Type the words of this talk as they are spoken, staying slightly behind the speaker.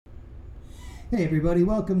Hey everybody,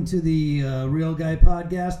 welcome to the Real Guy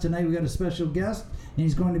Podcast. Tonight we got a special guest, and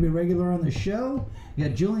he's going to be regular on the show. We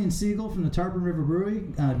got Julian Siegel from the Tarpon River Brewery.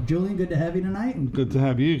 Julian, good to have you tonight. Good to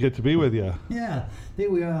have you. Good to be with you. Yeah,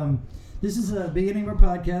 this is the beginning of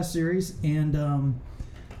our podcast series, and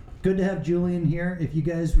good to have Julian here. If you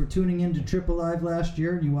guys were tuning into Triple Live last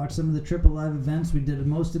year and you watched some of the Triple Live events, we did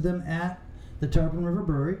most of them at the Tarpon River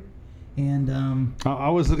Brewery. And I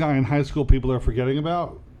was the guy in high school people are forgetting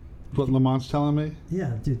about. What Lamont's telling me?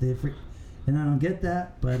 Yeah, dude, and I don't get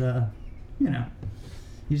that, but you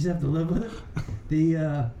just have to live with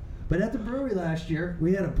it. But at the brewery last year,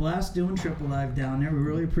 we had a blast doing Triple Live down there. We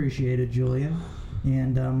really appreciated Julian,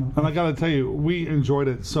 and I got to tell you, we enjoyed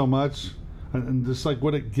it so much, and just like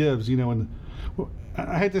what it gives, and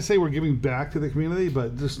I hate to say we're giving back to the community,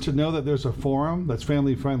 but just to know that there's a forum that's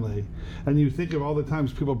family friendly, and you think of all the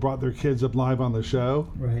times people brought their kids up live on the show,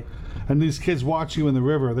 right? And these kids watch you in the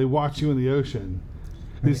river, they watch you in the ocean.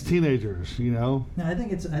 Right. These teenagers, No, I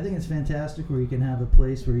think it's fantastic where you can have a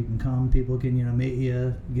place where you can come, people can meet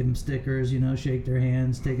you, give them stickers, shake their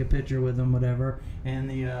hands, take a picture with them, whatever. And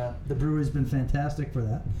the brewery's been fantastic for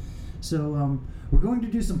that. So we're going to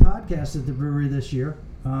do some podcasts at the brewery this year.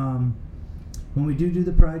 When we do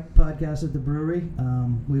the podcast at the brewery,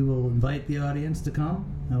 we will invite the audience to come.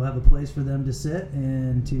 We'll have a place for them to sit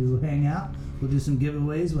and to hang out. We'll do some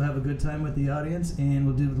giveaways. We'll have a good time with the audience, and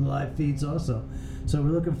we'll do the live feeds also. So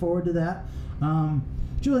we're looking forward to that.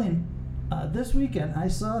 Julian, this weekend I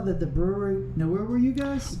saw that the brewery. Now, where were you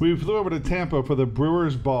guys? We flew over to Tampa for the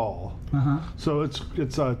Brewers Ball. So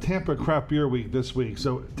it's Tampa Craft Beer Week this week.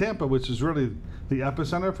 So Tampa, which is really the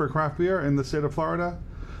epicenter for craft beer in the state of Florida.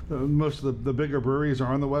 Most of the bigger breweries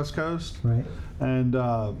are on the West Coast, right?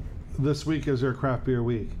 And this week is their craft beer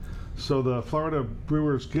week. So the Florida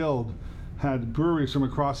Brewers Guild had breweries from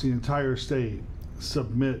across the entire state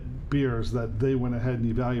submit beers that they went ahead and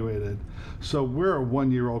evaluated. So we're a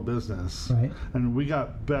 1-year-old business, right? And we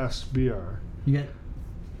got best beer. You get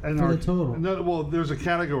and for the total. No, well, there's a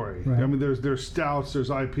category. Right. I mean, there's stouts, there's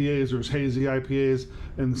IPAs, there's hazy IPAs,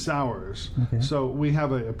 and sours. Okay. So we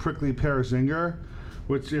have a prickly pear zinger,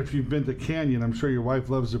 which if you've been to Canyon, I'm sure your wife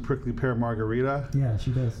loves the prickly pear margarita. Yeah, she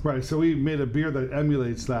does. Right, so we made a beer that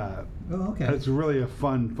emulates that. Oh, okay. It's really a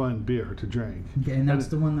fun beer to drink. Okay, and that's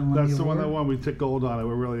the one that won That's the the award? one that won. We took gold on it.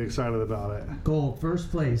 We're really excited about it. Gold,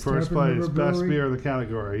 first place. First Tarpon place, River best Brewery. beer in the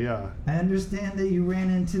category, yeah. I understand that you ran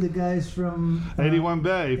into the guys from 81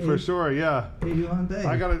 Bay, for sure, yeah. 81 Bay.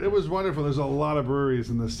 I got it. It was wonderful. There's a lot of breweries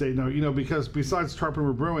in the state now, because besides Tarpon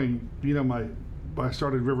River Brewing, I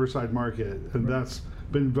started Riverside Market, and that's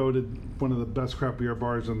been voted one of the best craft beer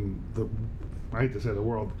bars in I hate to say the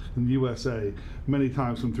world, in the USA, many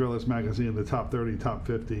times from Thrillist Magazine, the top 30, top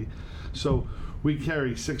 50. So we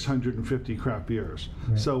carry 650 craft beers.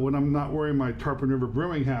 Right. So when I'm not wearing my Tarpon River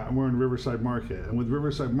Brewing hat, I'm wearing Riverside Market. And with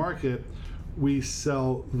Riverside Market, we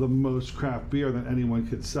sell the most craft beer that anyone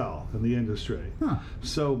could sell in the industry. Huh.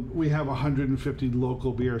 So we have 150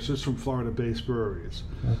 local beers just from Florida-based breweries.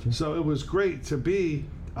 Gotcha. So it was great to be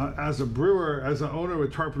as a brewer, as an owner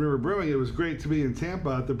with Tarpon River Brewing. It was great to be in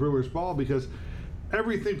Tampa at the Brewers Ball because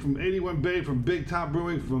everything from 81 Bay, from Big Top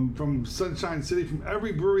Brewing, from Sunshine City, from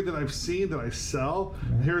every brewery that I've seen that I sell,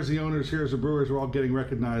 here's the owners, here's the brewers, we're all getting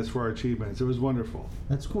recognized for our achievements. It was wonderful.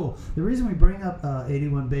 That's cool. The reason we bring up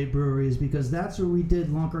 81 Bay Brewery is because that's where we did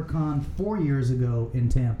LunkerCon 4 years ago in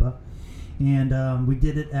Tampa, and we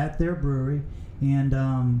did it at their brewery,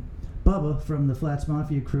 and Bubba from the Flats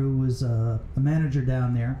Mafia crew was a manager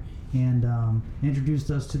down there, and introduced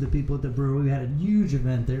us to the people at the brewery. We had a huge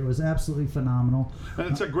event there. It was absolutely phenomenal. And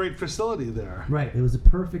it's a great facility there. Right. It was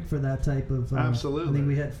perfect for that type of... Absolutely. I think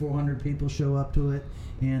we had 400 people show up to it.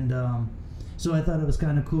 And so I thought it was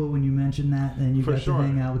kind of cool when you mentioned that, and you got to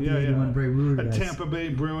hang out with the 81 Bay Brewery guys. Tampa Bay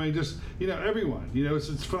Brewing, just, everyone.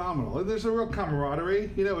 It's phenomenal. And there's a real camaraderie.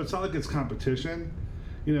 It's not like it's competition.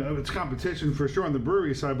 It's competition for sure on the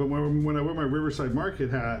brewery side, but when I wear my Riverside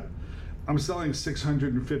Market hat, I'm selling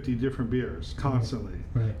 650 different beers constantly.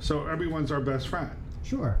 Right. So everyone's our best friend.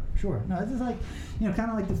 Sure. No, it's just like,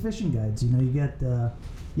 kind of like the fishing guides. You get,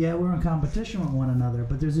 we're in competition with one another,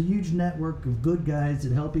 but there's a huge network of good guys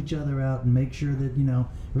that help each other out and make sure that,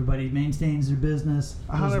 everybody maintains their business.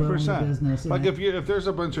 100%. Like if there's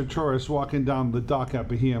a bunch of tourists walking down the dock at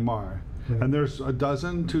Bahia Mar, and there's 2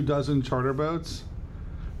 dozen charter boats,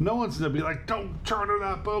 no one's gonna be like, "Don't charter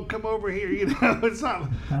that boat. Come over here." It's not.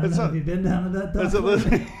 Have you been down to that dock? It's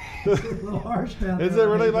a little harsh down there. Is it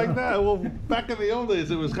really like that? Well, back in the old days,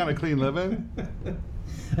 it was kind of clean living.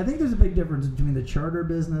 I think there's a big difference between the charter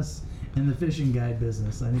business and the fishing guide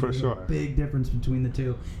business. I think For there's sure. a big difference between the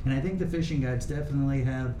two. And I think the fishing guides definitely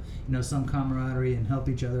have, some camaraderie and help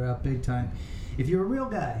each other out big time. If you're a real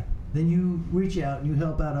guy, then you reach out and you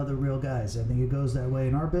help out other real guys. I think it goes that way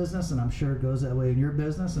in our business, and I'm sure it goes that way in your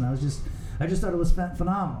business. And I just thought it was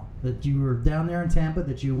phenomenal that you were down there in Tampa,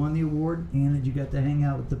 that you won the award, and that you got to hang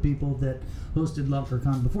out with the people that hosted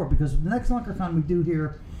LunkerCon before. Because the next LunkerCon we do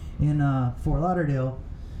here in Fort Lauderdale,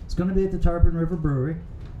 it's going to be at the Tarpon River Brewery.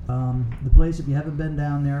 The place, if you haven't been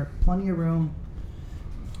down there, plenty of room.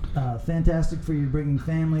 Fantastic for you bringing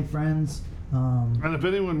family, friends. And if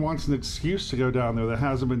anyone wants an excuse to go down there that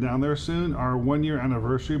hasn't been down there soon, our 1-year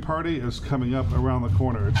anniversary party is coming up around the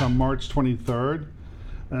corner. It's on March 23rd.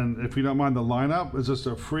 And if you don't mind the lineup, it's just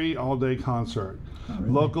a free all-day concert. Oh,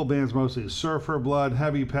 really? Local bands mostly: Surfer Blood,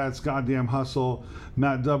 Heavy Pets, Goddamn Hustle,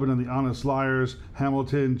 Matt Dubbin and the Honest Liars,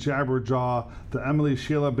 Hamilton, Jabberjaw, the Emily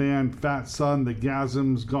Sheila Band, Fat Son, the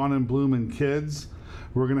Gasms, Gone in Bloom, and Kids.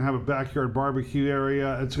 We're going to have a backyard barbecue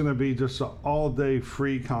area. It's going to be just an all-day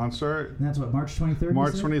free concert. And that's what, March 23rd?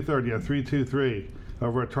 March 23rd, 323,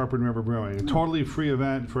 over at Tarpon River Brewing. A totally free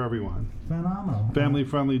event for everyone. Phenomenal.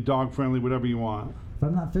 Family-friendly, dog-friendly, whatever you want. If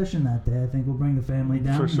I'm not fishing that day, I think we'll bring the family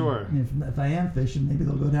down. For sure. If I am fishing, maybe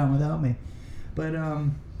they'll go down without me. But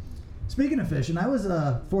speaking of fishing, I was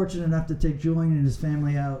fortunate enough to take Julian and his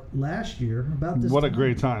family out last year. About this. What a time.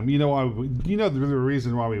 great time! You know why? The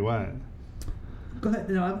reason why we went. Go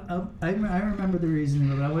ahead. I remember the reasoning,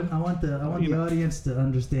 but I want the audience to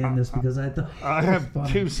understand this because I thought I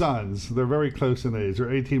have two sons. They're very close in age.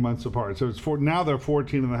 They're 18 months apart. So now they're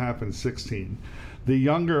 14 and a half and 16. The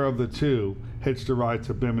younger of the two hitched a ride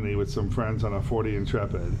to Bimini with some friends on a 40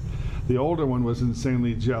 Intrepid. The older one was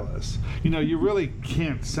insanely jealous. You really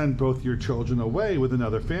can't send both your children away with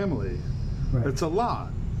another family. Right. It's a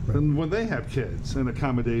lot. Right. And when they have kids and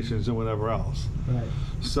accommodations and whatever else. Right.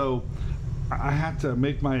 So I had to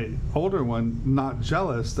make my older one not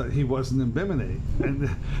jealous that he wasn't in Bimini.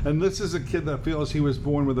 And this is a kid that feels he was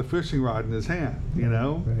born with a fishing rod in his hand,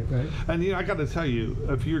 Right. And I got to tell you,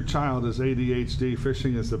 if your child is ADHD,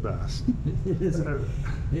 fishing is the best. It is.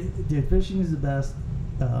 Dude, fishing is the best.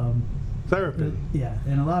 Therapy. Yeah,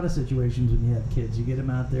 in a lot of situations when you have kids, you get them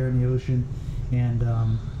out there in the ocean,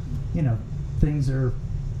 and things are.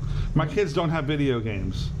 My kids don't have video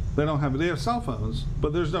games. They have cell phones,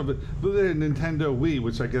 but there's no. But they had a Nintendo Wii,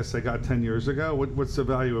 which I guess they got 10 years ago. What's the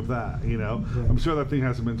value of that? Right. I'm sure that thing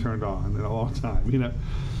hasn't been turned on in a long time.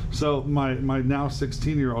 So my now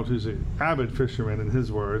 16-year-old, who's an avid fisherman, in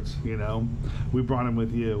his words, we brought him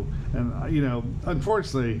with you, and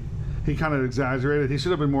unfortunately, he kind of exaggerated. He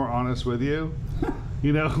should have been more honest with you.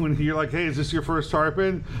 When you're like, hey, is this your first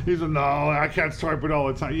tarpon? He's like, no, I catch tarpon all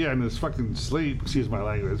the time. Yeah, in his fucking sleep, excuse my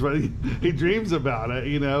language, but he dreams about it,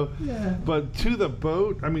 Yeah. But to the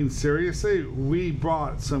boat, seriously, we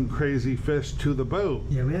brought some crazy fish to the boat.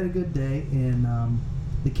 Yeah, we had a good day, and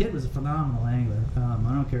the kid was a phenomenal angler.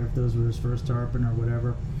 I don't care if those were his first tarpon or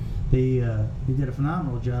whatever. He did a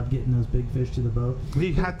phenomenal job getting those big fish to the boat.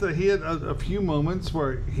 He had a few moments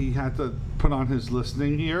where he had to put on his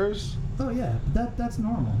listening ears. Oh yeah, that's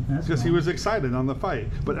normal. Because he was excited on the fight.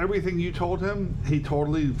 But everything you told him, he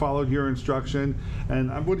totally followed your instruction.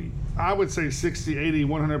 And I would say 60, 80,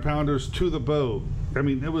 100 pounders to the boat.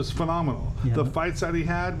 It was phenomenal. Yeah. The fights that he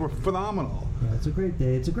had were phenomenal. Yeah, it's a great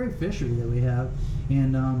day. It's a great fishery that we have.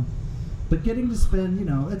 And but getting to spend,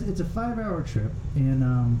 it's a 5-hour trip.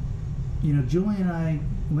 And Julie and I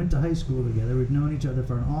went to high school together. We've known each other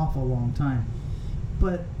for an awful long time.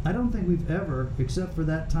 But I don't think we've ever, except for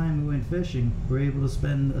that time we went fishing, were able to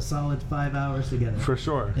spend a solid 5 hours together. For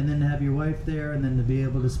sure. And then to have your wife there, and then to be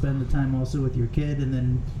able to spend the time also with your kid, and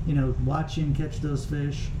then, watch him catch those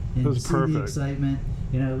fish, and It was see perfect. the excitement.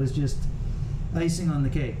 It was just icing on the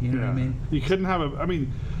cake. You know what I mean? You couldn't have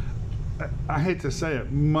I hate to say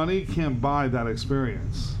it, money can't buy that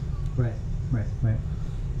experience. Right.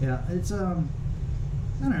 Yeah, it's I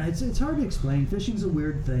don't know. It's hard to explain. Fishing's a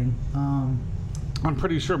weird thing. I'm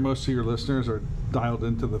pretty sure most of your listeners are dialed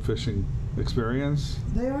into the fishing experience.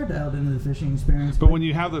 They are dialed into the fishing experience. But when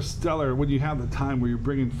you have the time where you're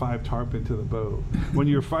bringing 5 tarpon to the boat, when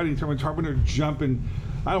you're fighting tarpon are jumping,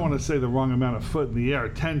 I don't want to say the wrong amount of foot in the air,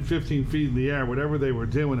 10, 15 feet in the air, whatever they were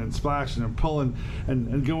doing, and splashing and pulling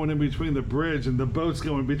and going in between the bridge, and the boat's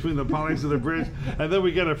going between the pilings of the bridge, and then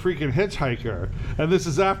we get a freaking hitchhiker. And this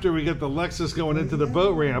is after we get the Lexus going into the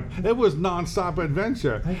boat ramp. It was nonstop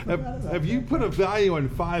adventure. If you put a value on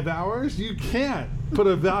 5 hours, you can't. put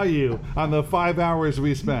a value on the 5 hours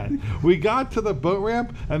we spent. We got to the boat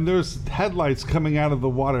ramp, and there's headlights coming out of the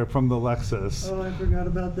water from the Lexus. Oh, I forgot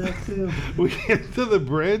about that too. We get to the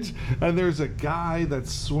bridge, and there's a guy that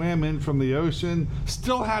swam in from the ocean,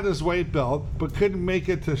 still had his weight belt, but couldn't make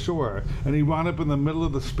it to shore. And he wound up in the middle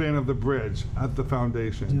of the span of the bridge at the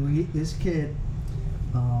foundation. Dude, this kid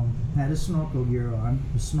had his snorkel gear on,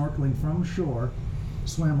 was snorkeling from shore,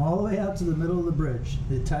 swam all the way out to the middle of the bridge.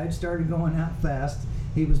 The tide started going out fast.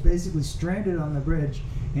 He was basically stranded on the bridge,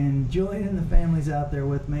 and Julian and the family's out there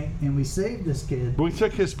with me, and we saved this kid. We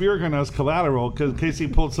took his spear gun as collateral in case he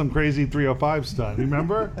pulled some crazy 305 stunt.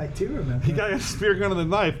 Remember? I do remember. He got a spear gun and a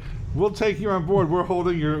knife. We'll take you on board. We're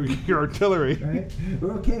holding your artillery. Right?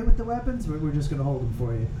 We're okay with the weapons. We're just going to hold them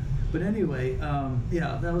for you. But anyway,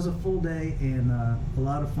 yeah, that was a full day and a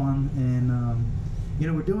lot of fun. And, you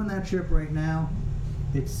know, we're doing that trip right now.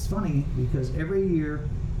 It's funny because every year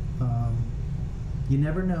you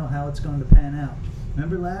never know how it's going to pan out.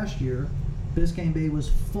 Remember last year, Biscayne Bay was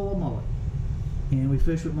full of mullet. And we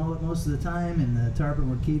fished with mullet most of the time, and the tarpon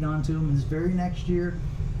were keyed onto them. And this very next year,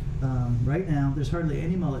 right now, there's hardly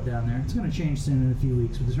any mullet down there. It's going to change soon in a few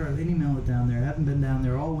weeks, but there's hardly any mullet down there. I haven't been down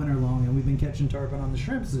there all winter long, and we've been catching tarpon on the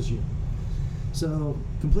shrimps this year. So,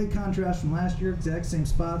 complete contrast from last year, exact same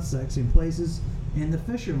spots, exact same places, and the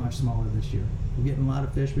fish are much smaller this year. We're getting a lot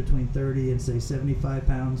of fish between 30 and, say, 75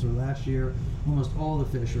 pounds, or last year, almost all the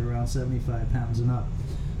fish are around 75 pounds and up.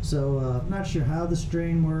 So, not sure how the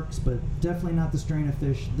strain works, but definitely not the strain of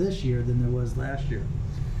fish this year than there was last year.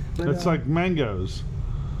 But, It's like mangoes.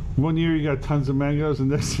 One year you got tons of mangoes,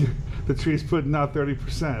 and this year the tree's putting out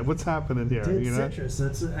 30%. What's happening here? It's You know?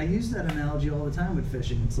 citrus. I use that analogy all the time with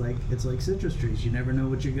fishing. It's like citrus trees. You never know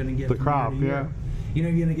what you're going to get. The from crop, year to yeah. year. You know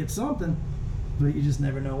you're going to get something, but you just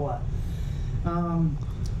never know what.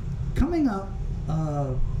 Coming up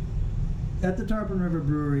at the Tarpon River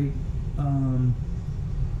Brewery,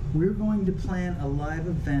 we're going to plan a live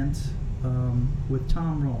event with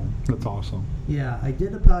Tom Rowland. That's awesome. Yeah, I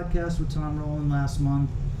did a podcast with Tom Rowland last month.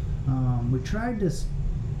 We tried to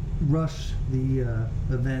rush the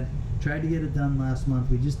event, tried to get it done last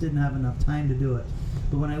month. We just didn't have enough time to do it.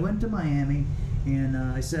 But when I went to Miami and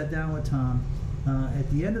I sat down with Tom, at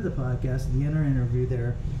the end of the podcast, at the end of the interview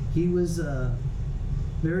there, he was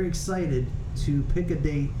very excited to pick a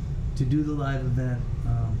date to do the live event.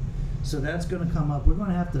 So that's going to come up. We're going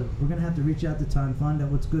to have to reach out to Tom, find out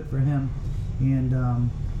what's good for him,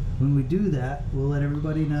 and when we do that, we'll let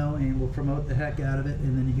everybody know, and we'll promote the heck out of it,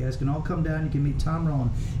 and then you guys can all come down. You can meet Tom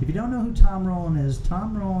Rowland. If you don't know who Tom Rowland is,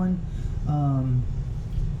 Tom Rowland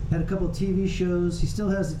had a couple of TV shows. He still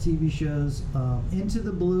has the TV shows. Into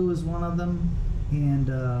the Blue is one of them,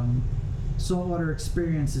 and Saltwater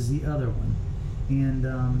Experience is the other one. And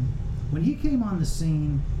when he came on the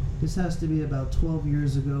scene, this has to be about 12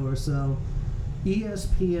 years ago or so,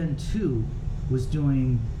 ESPN2 was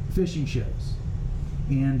doing fishing shows.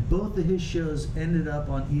 And both of his shows ended up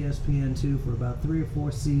on ESPN2 for about 3 or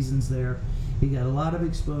 4 seasons there. He got a lot of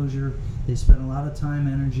exposure. They spent a lot of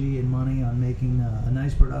time, energy, and money on making a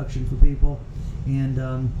nice production for people.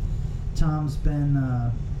 And Tom's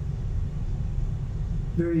been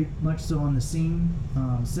very much so on the scene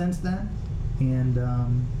since then. And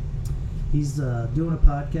he's doing a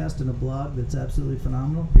podcast and a blog that's absolutely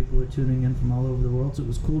phenomenal. People are tuning in from all over the world, so it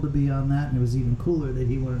was cool to be on that, and it was even cooler that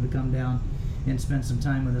he wanted to come down and spend some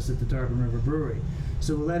time with us at the Tarpon River Brewery.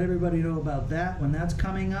 So we'll let everybody know about that when that's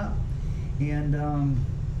coming up, and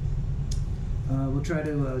we'll try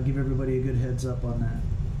to give everybody a good heads up on that.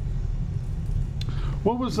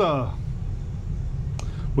 What was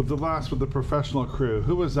with the professional crew?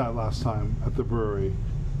 Who was that last time at the brewery?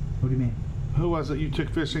 What do you mean? Who was it you took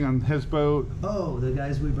fishing on his boat? Oh, the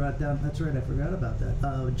guys we brought down. That's right, I forgot about that.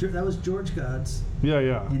 That was George Gods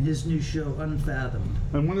Yeah. and his new show, Unfathomed.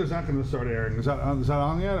 And when is that going to start airing? Is that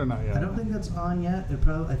on yet or not yet? I don't think that's on yet.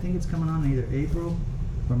 I think it's coming on either April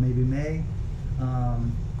or maybe May.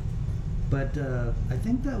 But I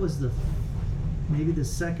think that was maybe the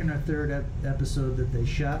second or third episode that they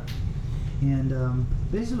shot. And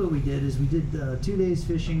basically what we did is we did 2 days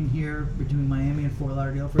fishing here between Miami and Fort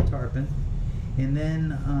Lauderdale for tarpon. And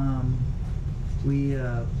then we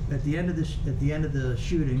at the end of the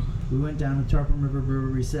shooting, we went down to Tarpon River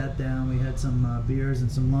Brewery, sat down, we had some beers and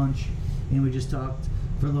some lunch, and we just talked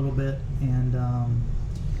for a little bit. And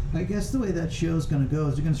I guess the way that show's going to go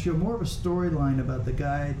is they're going to show more of a storyline about the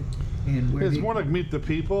guide and where it's more like meet the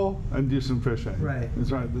people and do some fishing. Right.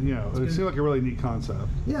 It's right. You know, it seemed like a really neat concept.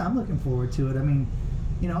 Yeah, I'm looking forward to it. I mean,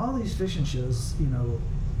 you know, all these fishing shows, you know,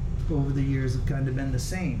 over the years have kind of been the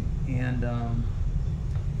same. And,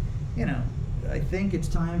 you know, I think it's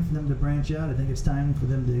time for them to branch out. I think it's time for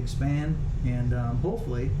them to expand, and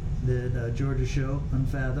hopefully the Georgia show,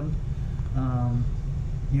 Unfathomed,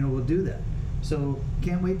 will do that. So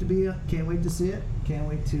can't wait to see it. Can't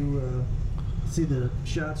wait to see the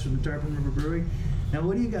shots from the Tarpon River Brewery. Now,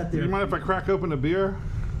 what do you got there? You mind if I crack open a beer?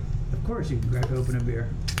 Of course you can crack open a beer.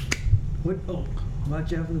 What? Oh,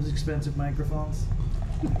 watch out for those expensive microphones.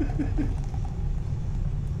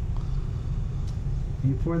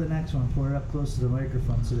 You pour the next one. Pour it up close to the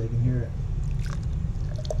microphone so they can hear it.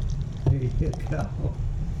 There you go.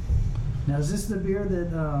 Now, is this the beer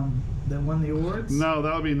that won the awards? No,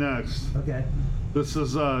 that'll be next. Okay. This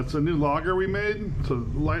is it's a new lager we made. It's a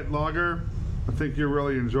light lager. I think you'll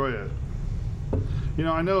really enjoy it.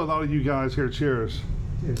 I know a lot of you guys here. Cheers.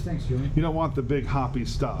 Cheers. Thanks, Julian. You don't want the big hoppy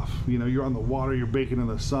stuff. You're on the water. You're baking in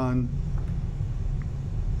the sun.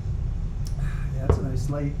 Yeah, that's a nice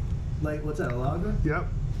light. What's that, a lager? Yep.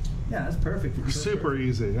 Yeah, that's perfect. For Super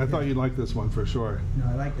easy. I thought you'd like this one for sure. No,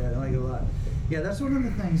 I like that. I like it a lot. Yeah, that's one of the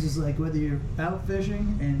things is like whether you're out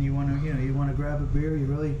fishing and you want to grab a beer, you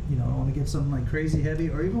really want to get something like crazy heavy,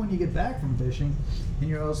 or even when you get back from fishing and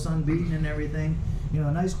you're all sunbeaten and everything, a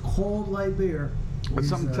nice cold light beer. But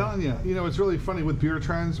I'm telling you, it's really funny with beer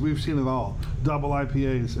trends. We've seen it all: double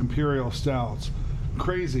IPAs, imperial stouts.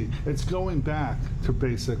 Crazy. It's going back to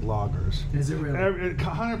basic lagers. Is it really?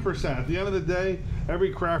 100%. At the end of the day,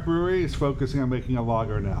 every craft brewery is focusing on making a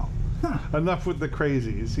lager now. Huh. Enough with the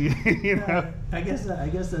crazies. I guess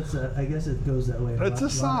it goes that way. It's a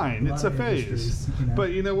sign. It's a phase.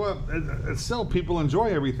 But you know what? It's still, people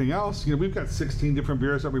enjoy everything else. We've got 16 different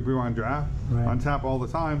beers that we brew on draft, on tap all the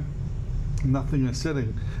time. Nothing is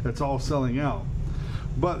sitting. It's all selling out.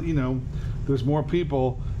 But there's more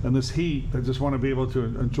people in this heat that just want to be able to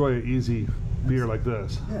enjoy an easy beer like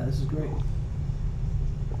this. Yeah, this is great.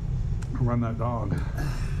 Run that dog.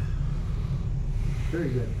 Very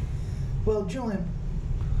good. Well, Julian,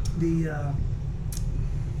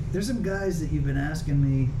 there's some guys that you've been asking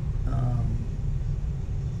me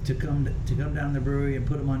to come down to the brewery and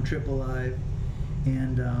put them on Triple Live,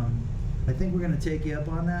 and I think we're going to take you up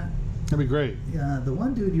on that. That'd be great. The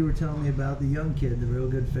one dude you were telling me about, the young kid, the real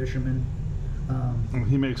good fisherman.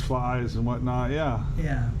 He makes flies and whatnot. Yeah.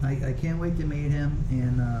 Yeah, I can't wait to meet him,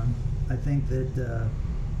 and I think that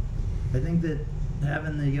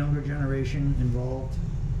having the younger generation involved,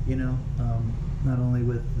 not only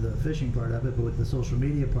with the fishing part of it, but with the social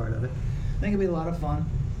media part of it, I think it'll be a lot of fun,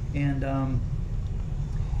 and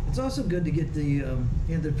it's also good to get the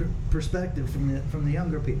perspective from the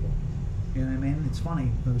younger people. You know what I mean? It's funny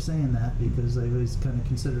I was saying that because I always kind of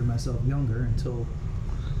considered myself younger until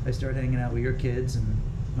I started hanging out with your kids and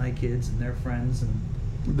my kids and their friends. And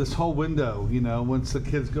this whole window, once the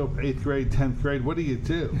kids go 8th grade, 10th grade, what do you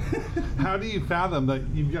do? How do you fathom that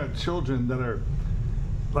you've got children that are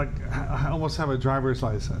like almost have a driver's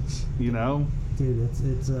license, Dude,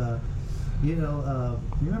 it's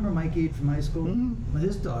remember Mike Eade from high school? Mm-hmm.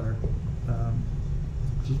 His daughter,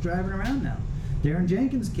 she's driving around now. Darren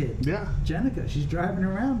Jenkins' kid. Yeah. Jenica, she's driving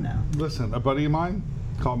around now. Listen, a buddy of mine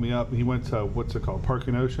called me up. He went to, Park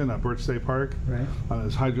and Ocean at Birch State Park. Right. On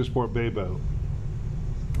his Hydrosport Bay boat.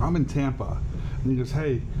 I'm in Tampa. And he goes,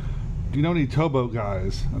 hey, do you know any towboat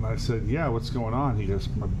guys? And I said, yeah, what's going on? He goes,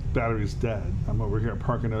 my battery's dead. I'm over here at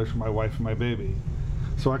Park and Ocean, my wife and my baby.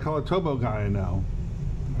 So I call a towboat guy I know.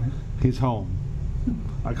 Right. He's home.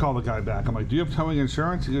 I call the guy back. I'm like, do you have towing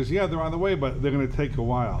insurance? He goes, yeah, they're on the way, but they're going to take a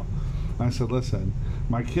while. I said, listen,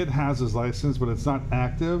 my kid has his license, but it's not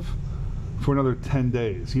active for another 10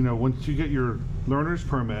 days. Once you get your learner's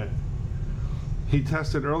permit, he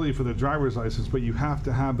tested early for the driver's license, but you have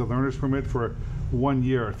to have the learner's permit for 1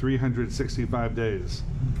 year, 365 days.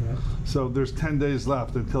 Okay. So there's 10 days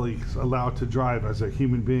left until he's allowed to drive as a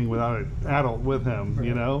human being without an adult with him,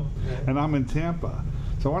 Right. Right. And I'm in Tampa.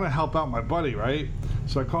 So I want to help out my buddy, right?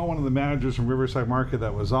 So I called one of the managers from Riverside Market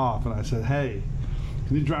that was off, and I said, hey,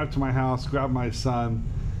 can you drive to my house, grab my son,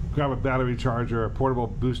 grab a battery charger, a portable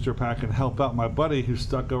booster pack, and help out my buddy who's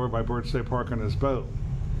stuck over by Birch State Park on his boat?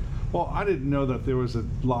 Well, I didn't know that there was a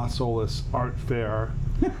Las Olas art fair.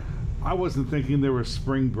 I wasn't thinking there was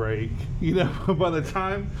spring break. By the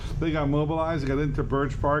time they got mobilized, got into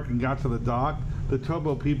Birch Park and got to the dock, the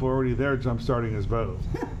towboat people were already there jump-starting his boat.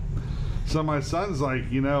 So my son's like,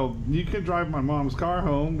 you can drive my mom's car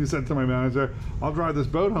home. He said to my manager, I'll drive this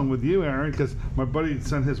boat home with you, Aaron, because my buddy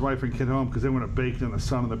sent his wife and kid home because they went to bake in the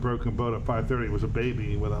sun on the broken boat at 5:30. It was a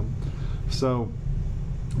baby with him. So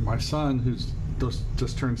my son, who's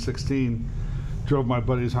just turned 16, drove my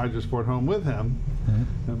buddy's Hydrosport home with him.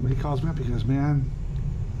 Mm-hmm. And he calls me up. He goes, man,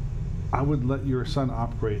 I would let your son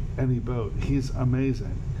operate any boat. He's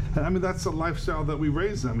amazing. And I mean, that's the lifestyle that we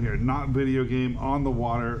raise them here, not video game, on the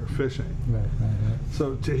water, fishing. Right.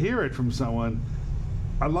 So to hear it from someone,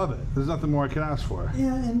 I love it. There's nothing more I can ask for.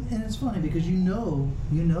 Yeah, and it's funny because you know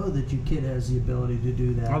that your kid has the ability to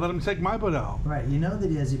do that. I'll let him take my boat out. Right, you know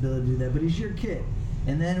that he has the ability to do that, but he's your kid.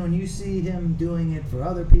 And then when you see him doing it for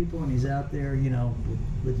other people and he's out there,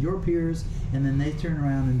 with your peers, and then they turn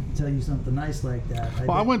around and tell you something nice like that.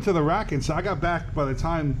 I went to the rack, and so I got back by the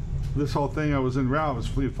time this whole thing I was en route, I was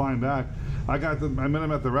flying back. I met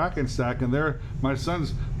him at the rack and stack, and my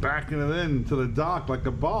son's backing it in to the dock like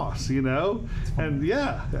a boss, And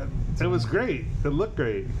yeah, it was great. It looked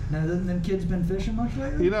great. Now, them kids been fishing much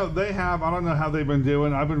lately? They have. I don't know how they've been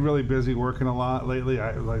doing. I've been really busy working a lot lately.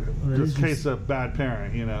 Just case of bad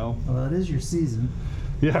parent, Well, it is your season.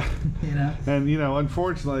 Yeah. And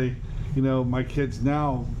unfortunately, my kids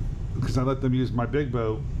now, because I let them use my big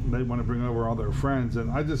boat, they want to bring over all their friends, and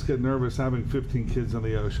I just get nervous having 15 kids in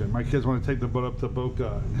the ocean. My kids want to take the boat up to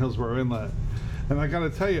Boca and Hillsborough Inlet, and I got to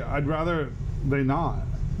tell you, I'd rather they not,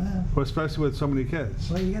 especially with so many kids.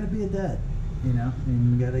 Well, you got to be a dad, and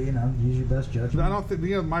you got to, use your best judgment. I don't think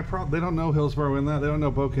my problem. They don't know Hillsborough Inlet. They don't know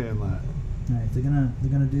Boca Inlet. All right, if they're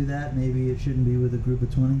gonna do that, maybe it shouldn't be with a group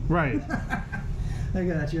of 20. Right. I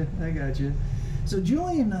got you. So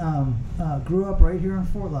Julian grew up right here in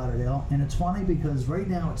Fort Lauderdale, and it's funny because right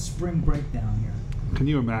now it's spring break down here. Can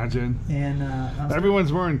you imagine? And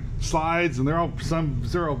everyone's wearing slides, and they're all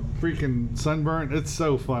freaking sunburnt. It's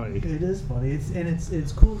so funny. It is funny.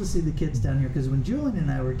 It's cool to see the kids down here because when Julian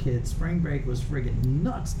and I were kids, spring break was friggin'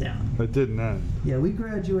 nuts down here. It didn't end. Yeah, we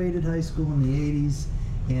graduated high school in the '80s,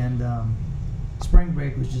 and spring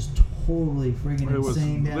break was just totally friggin'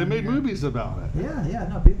 insane down here. They made movies about it. Yeah.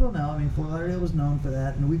 No, people know. I mean, Fort Lauderdale was known for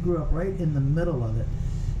that, and we grew up right in the middle of it.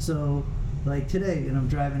 So, like today, I'm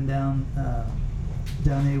driving down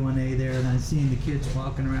A1A there, and I'm seeing the kids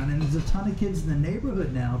walking around, and there's a ton of kids in the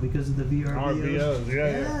neighborhood now because of the VRBOs.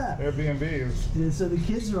 Yeah. Airbnbs. And so the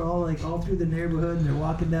kids are all through the neighborhood, and they're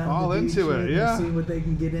walking down all the beach into it, and seeing what they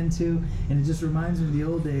can get into, and it just reminds me of the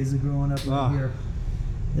old days of growing up over here.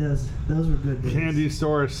 Yes, those were good days. Candy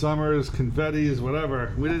stores, summers, confettis,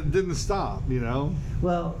 whatever. We didn't stop,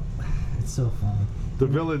 Well, it's so funny. The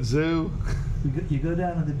Village Zoo. You go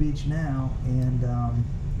down to the beach now, and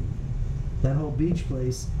that whole beach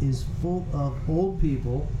place is full of old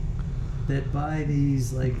people that buy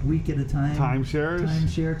these week at a time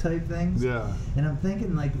timeshare type things. Yeah. And I'm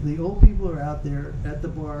thinking the old people are out there at the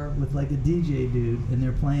bar with a DJ dude, and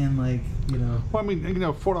they're playing Well, I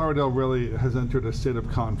mean, Fort Lauderdale really has entered a state of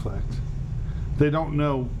conflict. They don't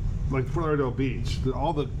know, Fort Lauderdale Beach,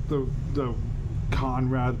 all the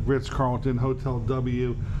Conrad, Ritz-Carlton, Hotel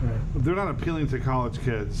W. Right. They're not appealing to college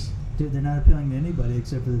kids. Dude, they're not appealing to anybody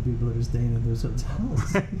except for the people that are staying in those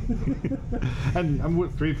hotels. And I'm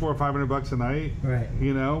with $300, $400, $500 a night. Right.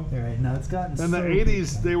 Right. Now it's gotten. In the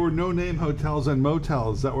 '80s, they were no-name hotels and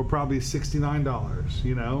motels that were probably $69.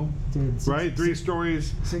 Dude, right? 3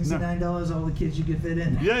 stories. $69, all the kids you could fit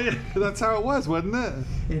in. Yeah. That's how it was, wasn't it?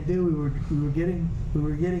 And dude, we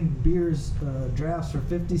were getting beers drafts for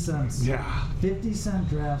 50 cents. Yeah. 50-cent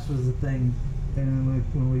drafts was the thing. And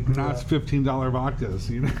when we grew now it's $15 vodkas,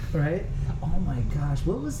 Right? Oh my gosh,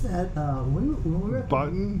 what was that? When we were at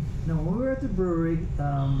Button? when we were at the brewery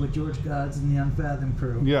with George Gods and the Unfathom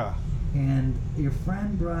crew. Yeah. And your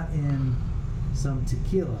friend brought in some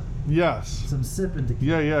tequila. Yes. Some sipping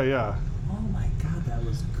tequila. Yeah. Oh my God, that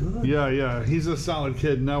was good. Yeah. He's a solid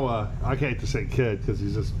kid, Noah. I hate to say kid because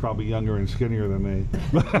he's just probably younger and skinnier than me.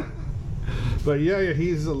 But yeah,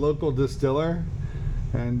 he's a local distiller.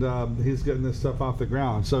 And he's getting this stuff off the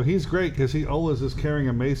ground. So he's great because he always is carrying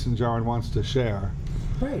a mason jar and wants to share.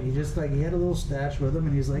 Right. He just he had a little stash with him,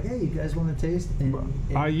 and he's like, "Hey, you guys want to taste?" And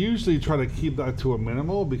I usually try to keep that to a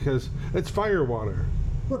minimal because it's fire water.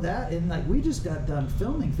 Well, that and we just got done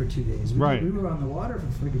filming for 2 days. Right. We were on the water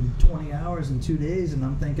for freaking 20 hours in 2 days, and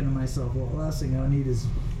I'm thinking to myself, well, the last thing I need is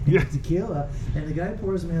tequila. And the guy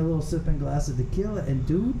pours me a little sipping glass of tequila, and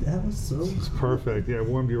dude, that was so. It's perfect. Yeah, it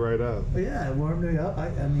warmed you right up. Yeah, it warmed me up. I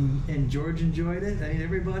mean, and George enjoyed it. I mean,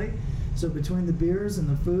 everybody. So between the beers and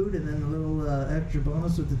the food, and then the little extra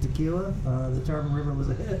bonus with the tequila, the Tarpon River was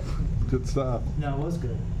a hit. Good stuff. No, it was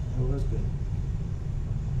good. It was good.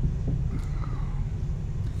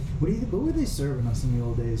 What were they serving us in the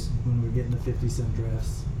old days when we were getting the 50-cent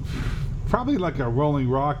drafts? Probably like a Rolling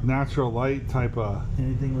Rock, Natural Light type of.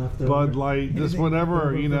 Anything left over? Bud Light, just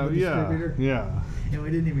whatever, Yeah. And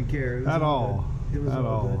we didn't even care. It was at all. Good. It was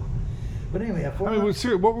all good. But anyway,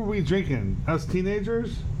 what were we drinking as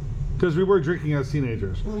teenagers? Because we were drinking as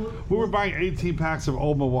teenagers. Well, We were buying 18 packs of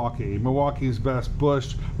Old Milwaukee, Milwaukee's Best,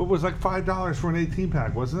 Busch. What was like $5 for an 18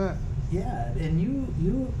 pack, wasn't it? Yeah, and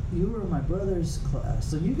you were in my brother's class,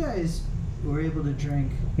 so you guys were able to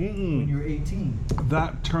drink when you were 18.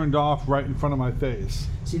 That turned off right in front of my face.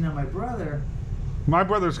 See, now my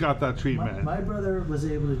brother's got that treatment. my brother was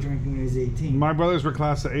able to drink when he was 18. My brothers were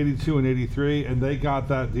class of 82 and 83, and they got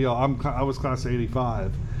that deal. I was class of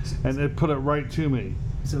 85, and it put it right to me.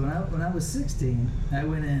 So when I was 16, I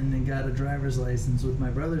went in and got a driver's license with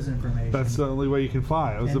my brother's information. That's the only way you can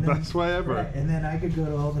fly. It was And the then- best way ever. Right, and then I could go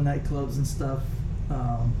to all the nightclubs and stuff.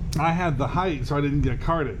 I had the height, so I didn't get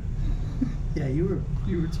carded. Yeah, you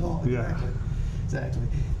were tall. Yeah. Exactly.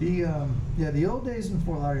 The old days in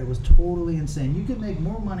Fort Lauderdale was totally insane. You could make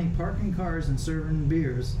more money parking cars and serving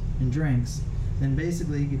beers and drinks than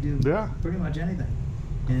basically you could do Yeah. pretty much anything.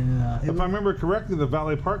 And If I remember correctly, the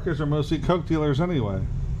Valet Parkers are mostly Coke dealers anyway.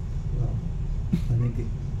 well, I think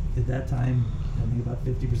at that time, I think about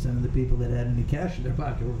 50% of the people that had any cash in their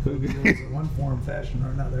pocket were Coke dealers in one form, fashion,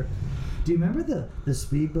 or another. Do you remember the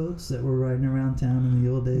speedboats that were riding around town in the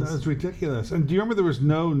old days? That was ridiculous. And do you remember there was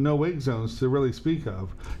no wake zones to really speak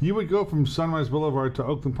of? You would go from Sunrise Boulevard to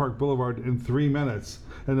Oakland Park Boulevard in 3 minutes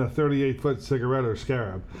in a 38-foot cigarette or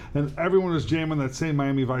Scarab. And everyone was jamming that same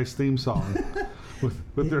Miami Vice theme song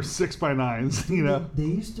with their 6x9s, you know? They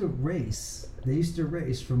used to race. They used to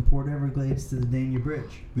race from Port Everglades to the Dania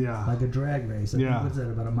Bridge. Yeah. Like a drag race. I Yeah. think, what's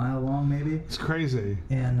that, about a mile long maybe? It's crazy.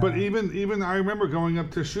 And, But even I remember going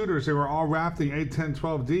up to shooters, they were all rafting 8, 10,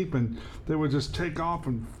 12 deep, and they would just take off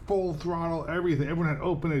and full throttle everything. Everyone had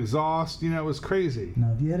open exhaust. You know, it was crazy.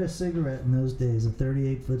 Now, if you had a cigarette in those days, a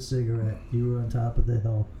 38-foot cigarette, you were on top of the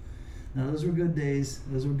hill. Now, those were good days.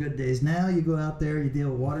 Those were good days. Now you go out there, you deal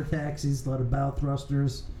with water taxis, a lot of bow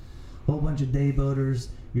thrusters, a whole bunch of day boaters,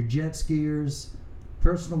 your jet skiers,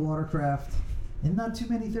 personal watercraft, and not too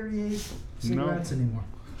many 38 cigarettes anymore.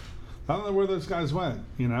 I don't know where those guys went,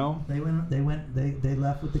 you know? They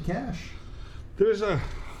left with the cash. There's a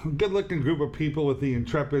good-looking group of people with the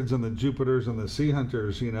Intrepids and the Jupiters and the Sea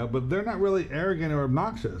Hunters, you know, but they're not really arrogant or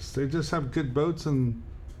obnoxious. They just have good boats and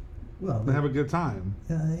Well, they have a good time.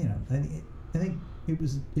 I think it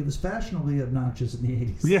was fashionably obnoxious in the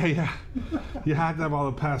 80s. Yeah. You had to have all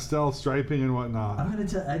the pastel striping and whatnot. I'm gonna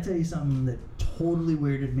tell you something that totally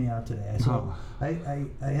weirded me out today. So I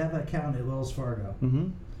have an account at Wells Fargo, Mm-hmm.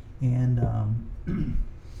 and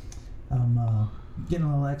I'm getting a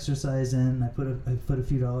little exercise in. I put a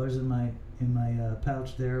few dollars in my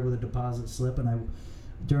pouch there with a deposit slip, and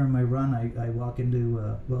during my run I walk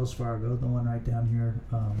into Wells Fargo, the one right down here.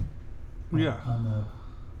 On the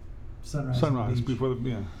Sunrise Beach. before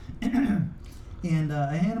the And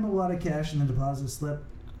I hand them a lot of cash in the deposit slip,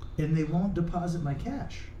 and they won't deposit my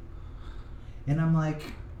cash. And I'm like,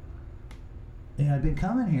 I've been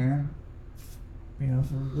coming here,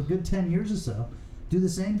 for a good 10 years or so. Do the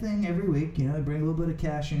same thing every week. I bring a little bit of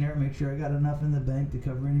cash in there, make sure I got enough in the bank to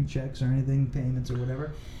cover any checks or anything, payments or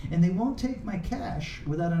whatever. And they won't take my cash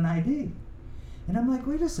without an ID. And I'm like,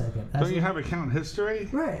 wait a second. Don't you have account history?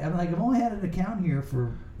 Right. I'm like, I've only had an account here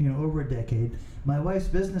for, over a decade. My wife's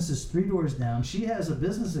business is 3 doors down. She has a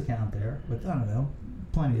business account there with, I don't know,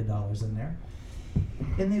 plenty of dollars in there.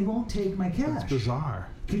 And they won't take my cash. That's bizarre.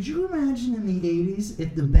 Could you imagine in the 80s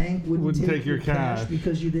if the bank wouldn't take your cash cash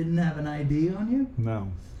because you didn't have an ID on you?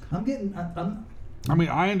 No. I'm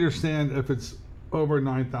I understand if it's over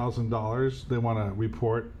 $9,000, they want to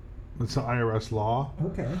report. It's an IRS law.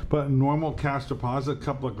 okay. But normal cash deposit, a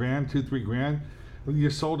couple of grand, $2-3 grand, you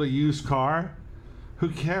sold a used car, who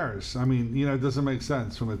cares? It doesn't make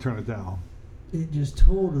sense when they turn it down. It just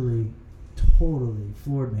totally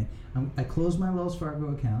floored me. I closed my Wells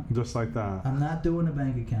Fargo account. Just like that. I'm not doing a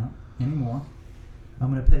bank account anymore.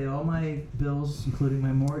 I'm going to pay all my bills, including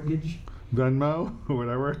my mortgage, Venmo or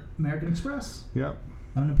whatever. American Express. Yep.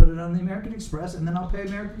 I'm going to put it on the American Express, and then I'll pay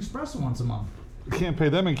American Express once a month. Can't pay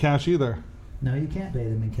them in cash either. No, you can't pay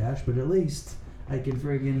them in cash, but at least I can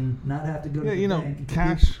friggin' not have to go to the bank.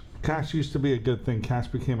 Cash used to be a good thing. Cash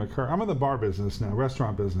became a curse. I'm in the bar business now,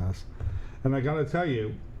 restaurant business. And I got to tell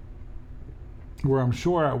you, where I'm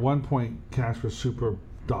sure at one point cash was super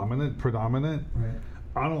predominant, Right.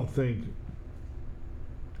 I don't think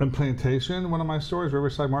in Plantation, one of my stores,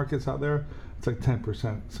 Riverside Markets out there, it's like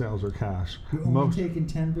 10% sales are cash. You're only taking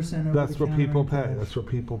 10% of That's the what people in pay. cash. That's what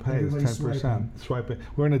people pay. Everybody's It's 10%. Swiping.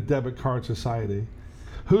 We're in a debit card society.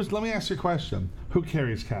 Let me ask you a question. Who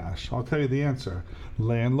carries cash? I'll tell you the answer.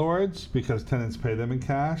 Landlords, because tenants pay them in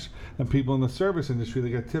cash, and people in the service industry that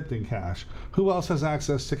get tipped in cash. Who else has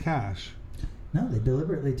access to cash? No, they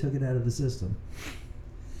deliberately took it out of the system.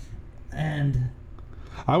 And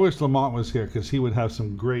I wish Lamont was here because he would have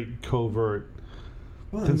some great covert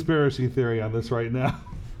Well, conspiracy theory on this right now.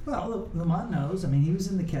 Well, Lamont knows. I mean, he was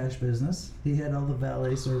in the cash business. He had all the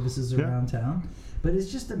valet services Yeah. around town. But it's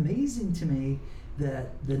just amazing to me that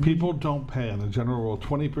People don't pay on the general rule.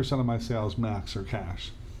 20% of my sales max are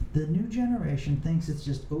cash. the new generation thinks it's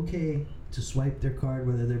just okay to swipe their card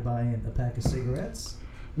whether they're buying a pack of cigarettes.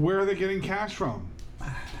 Where are they getting cash from?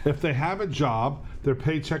 If they have a job, their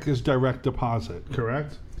paycheck is direct deposit,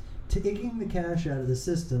 correct? Taking the cash out of the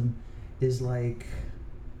system is like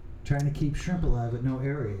trying to keep shrimp alive with no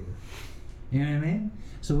aerator. You know what I mean?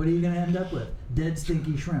 So what are you going to end up with? Dead,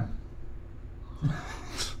 stinky shrimp.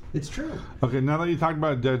 It's true. Okay, now that you talked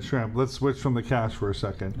about dead shrimp, let's switch from the cash for a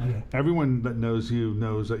second. Okay. Everyone that knows you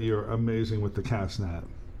knows that you're amazing with the cast net.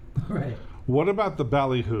 Right. What about the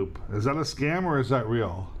belly hoop? Is that a scam or is that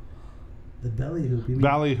real? The belly hoop. You mean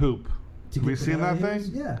Belly hoop. to Have you get the seen that belly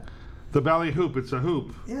thing? hoops? Yeah. The belly hoop, it's a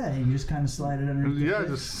hoop. Yeah, and you just kind of slide it underneath. the Yeah, fish.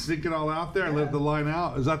 just stick it all out there and Yeah. let the line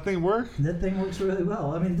out. Does that thing work? That thing works really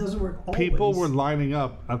well. I mean, it doesn't work always. People were lining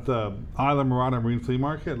up at the Isla Mirada Marine Flea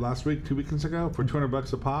Market last week, 2 weekends ago, for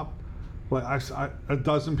 $200 a pop. Like a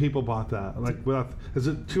dozen people bought that. Like, is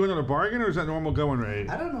it $200 a bargain or is that normal going rate?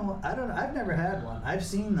 I don't know. I've never had one. I've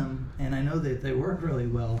seen them, and I know that they work really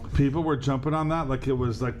well. People were jumping on that like it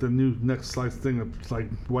was like the new next slice thing of like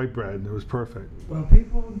white bread. It was perfect. Well,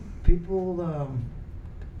 people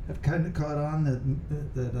have kind of caught on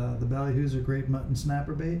that the ballyhoos are great mutton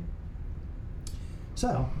snapper bait.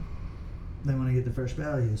 So they want to get the fresh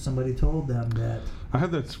ballyhoo. Somebody told them that I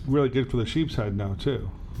heard that's really good for the sheep's head now too.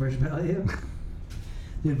 fresh ballyhoo.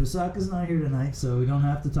 Dude, Wasaka's not here tonight, so we don't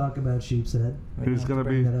have to talk about sheep's head. We don't He's have to gonna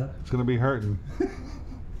bring be that up. it's gonna be hurting.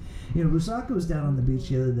 You know, Wasaka was down on the beach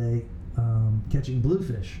the other day catching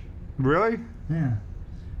bluefish. Really? Yeah.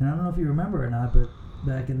 And I don't know if you remember or not, but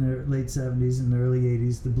back in the late 70s and the early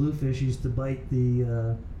 80s, the bluefish used to bite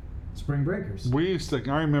the spring breakers.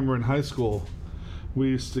 I remember in high school, we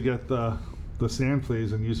used to get the sand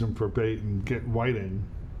fleas and use them for bait and get whiting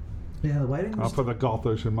Yeah, the whiting was for the Gulf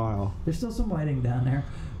Ocean Mile. there's still some whiting down there.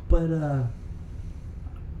 But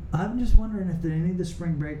I'm just wondering if any of the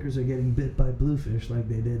spring breakers are getting bit by bluefish like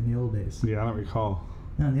they did in the old days. Yeah, I don't recall.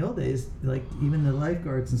 Now, in the old days, like even the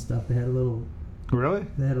lifeguards and stuff, they had a little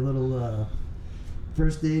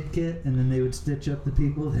first aid kit, and then they would stitch up the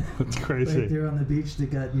people that That's crazy. right there on the beach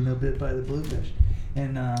that got bit by the bluefish.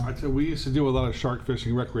 And I tell you, we used to do a lot of shark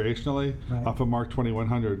fishing recreationally Right. off of Mark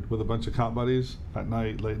 2100 with a bunch of cop buddies at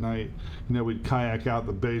night, late night. You know, we'd kayak out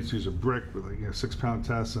the baits, use a brick with 6-pound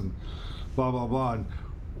tests and blah, blah, blah. And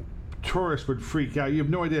tourists would freak out. You have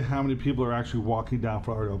no idea how many people are actually walking down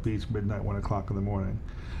Fort Lauderdale Beach midnight, 1 o'clock in the morning.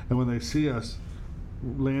 And when they see us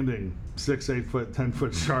landing 6, 8 foot, 10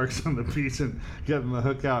 foot sharks on the beach and getting the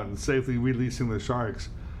hook out and safely releasing the sharks,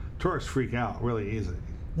 tourists freak out really easy.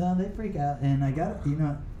 no, they freak out. And I got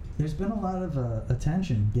there's been a lot of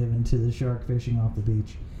attention given to the shark fishing off the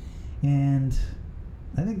beach, and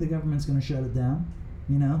I think the government's going to shut it down.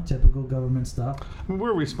 Typical government stuff. I mean,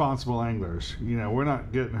 we're responsible anglers. We're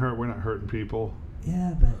not getting hurt. We're not hurting people.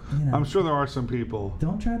 Yeah, but I'm sure there are some people.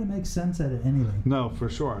 don't try to make sense out of anything. No, for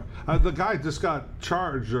sure. The guy just got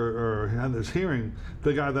charged or had this hearing.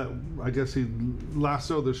 The guy that I guess he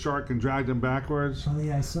lassoed the shark and dragged him backwards. Oh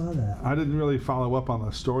yeah, I saw that. I didn't really follow up on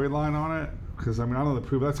the storyline on it because I don't know the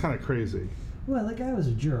proof. That's kind of crazy. Well, the guy was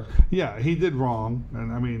a jerk. Yeah, he did wrong,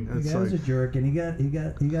 and I mean, The it's guy was a like jerk, and he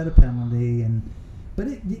got a penalty, but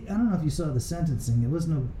I don't know if you saw the sentencing. It was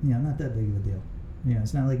not that big of a deal.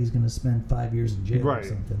 It's not like he's going to spend 5 years in jail or Right.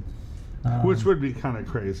 something. which would be kind of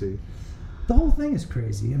crazy. The whole thing is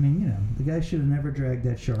crazy. I mean, the guy should have never dragged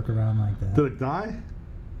that shark around like that. Did it die?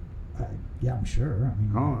 Yeah, I'm sure. I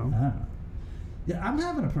mean, I don't know. I don't know. Yeah, I'm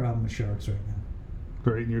having a problem with sharks right now.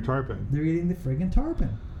 They're eating your tarpon. They're eating the friggin'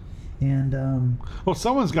 tarpon, and Well,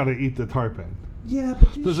 someone's got to eat the tarpon. yeah,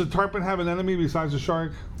 but Does a tarpon have an enemy besides a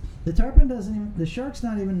shark? the tarpon doesn't even. The shark's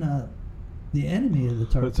not even the enemy of the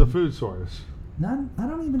tarpon. It's a food source. I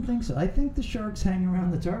don't even think so. I think the sharks hang around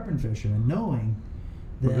the tarpon fishermen, knowing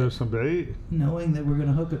But there's that some bait. we're going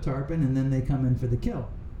to hook a tarpon, and then they come in for the kill.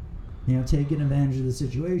 Taking advantage of the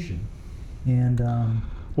situation, and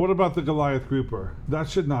What about the Goliath grouper? That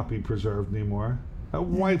should not be preserved anymore. That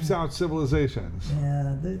wipes out civilizations.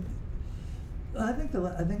 yeah, I think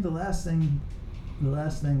the last thing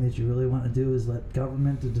that you really want to do is let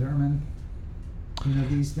government determine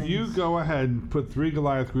these things. You go ahead and put 3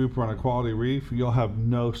 Goliath grouper on a quality reef, you'll have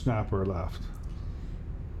no snapper left.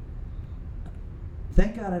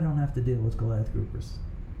 Thank God I don't have to deal with Goliath groupers.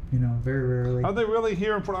 Very rarely. Are they really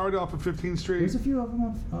here in Fort Lauderdale off of 15th Street? There's a few of them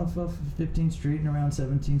off of 15th Street and around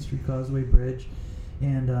 17th Street Causeway Bridge.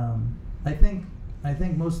 And I think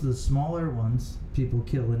most of the smaller ones people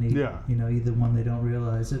kill and eat. Yeah. You know, either one they don't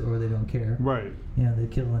realize it or they don't care. Right. You know, they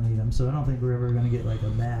kill and eat them. So I don't think we're ever going to get like a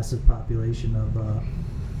massive population of.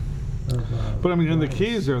 But I mean, and the whales.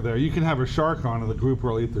 keys are there. You can have a shark on, and the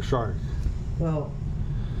grouper will eat the shark. Well,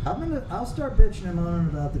 I'll start bitching and moaning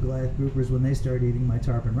about the Goliath groupers when they start eating my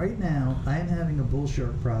tarpon. Right now, I am having a bull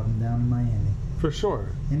shark problem down in Miami, For sure.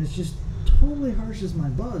 and it's just totally harshes my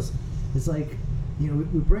buzz. It's like, you know,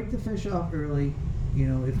 we break the fish off early, you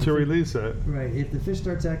know, if To release it. right, if the fish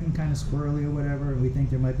starts acting kind of squirrely or whatever, and we think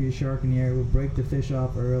there might be a shark in the area, we'll break the fish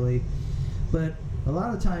off early. But a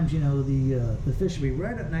lot of times, you know, the fish will be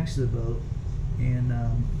right up next to the boat, and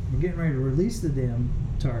we're getting ready to release the damn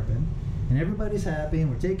tarpon, and everybody's happy, and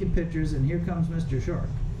we're taking pictures, and here comes Mr. Shark,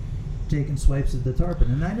 taking swipes at the tarpon,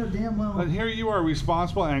 and I know damn well. And here you are, a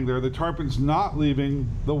responsible angler. The tarpon's not leaving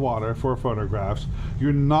the water for photographs.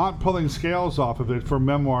 You're not pulling scales off of it for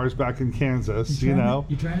memoirs back in Kansas, you know.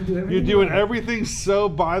 You're trying to do everything. You're doing right. everything so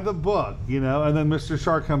by the book, you know, and then Mr.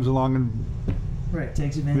 Shark comes along and, Right,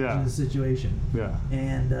 takes advantage Yeah. of the situation. yeah.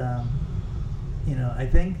 And, you know, I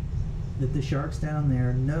think that the sharks down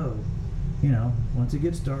there know, you know, once it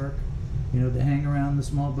gets dark, you know, to hang around the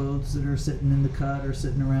small boats that are sitting in the cut or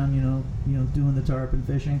sitting around, you know, doing the tarpon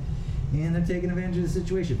fishing, and they're taking advantage of the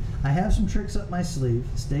situation. I have some tricks up my sleeve.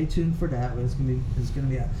 Stay tuned for that. It's gonna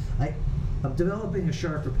be. I'm developing a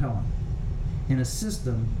shark repellent in a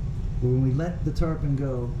system where when we let the tarpon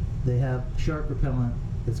go, they have shark repellent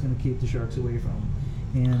that's going to keep the sharks away from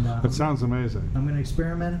them. And That sounds amazing. I'm going to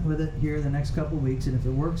experiment with it here the next couple of weeks, and if it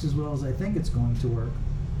works as well as I think it's going to work,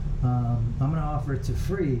 I'm going to offer it to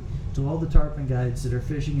free to all the tarpon guides that are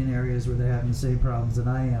fishing in areas where they're having the same problems that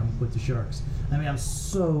I am with the sharks. I mean, I'm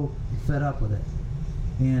so fed up with it.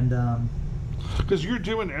 And Because you're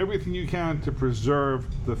doing everything you can to preserve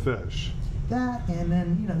the fish. that, and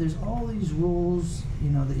then, you know, there's all these rules, you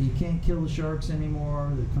know, that you can't kill the sharks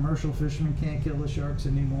anymore, the commercial fishermen can't kill the sharks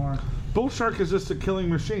anymore. Bull shark is just a killing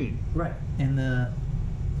machine. Right. And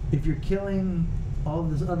if you're killing all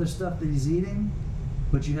this other stuff that he's eating,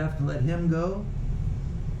 but you have to let him go,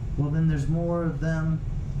 well, then there's more of them,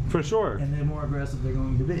 For sure. and the more aggressive they're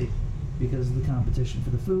going to be because of the competition for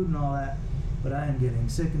the food and all that. But I am getting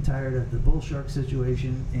sick and tired of the bull shark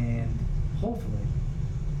situation, and hopefully,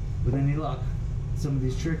 with any luck, some of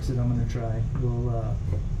these tricks that I'm going to try will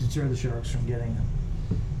deter the sharks from getting them.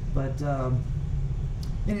 But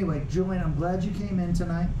anyway, Julian, I'm glad you came in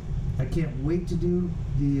tonight. I can't wait to do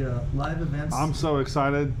the live events. I'm so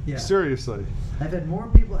excited. Yeah. Seriously. I've had more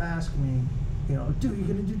people ask me, you know, dude, you're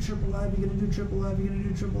going to do triple live, you're going to do triple live, you're going to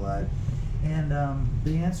do triple live. And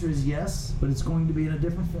the answer is yes, but it's going to be in a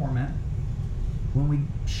different format. When we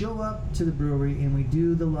show up to the brewery and we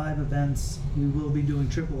do the live events, we will be doing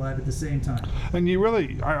triple live at the same time. And you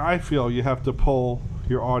really, I feel you have to poll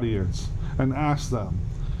your audience and ask them,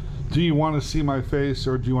 do you want to see my face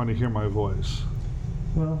or do you want to hear my voice?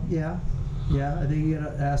 Well, yeah. I think you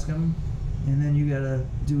gotta ask them, and then you gotta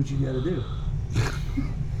do what you gotta do.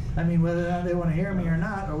 I mean, whether or not they want to hear me or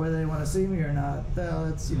not, or whether they want to see me or not, well,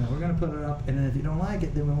 it's, you know, we're gonna put it up, and then if you don't like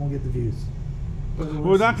it, then we won't get the views. Or the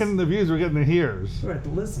We're not listens. getting the views, we're getting the hears. Right, the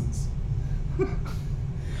listens.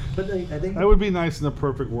 But I think. That would be nice in the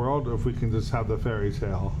perfect world if we can just have the fairy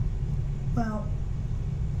tale. Well,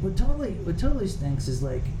 what totally stinks is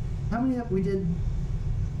like how many we did.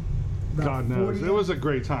 About God knows. 40 It was a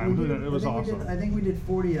great time. we did- It was I think awesome. I think we did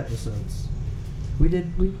 40 episodes. We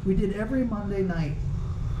did every Monday night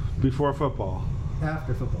Before football.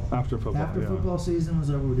 after football. After football, After yeah. football season was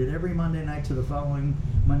over, we did every Monday night to the following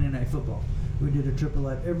Monday Night Football. We did a triple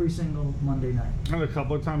live every single Monday night. And a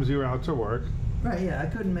couple of times you were out to work. Right, yeah, I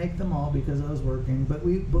couldn't make them all because I was working, but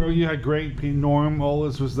we You had great people. Norm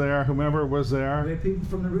Olis was there. Whomever was we there. had people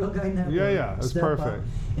from the Real Guy Network. Yeah, it's step up, perfect.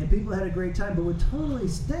 and people had a great time. But what totally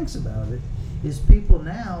stinks about it is people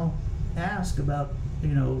now ask about, you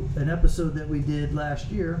know, an episode that we did last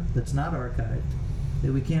year that's not archived,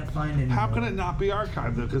 that we can't find anymore. How can it not be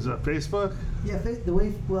archived though? Because of Facebook? Yeah, Facebook.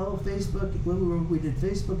 We did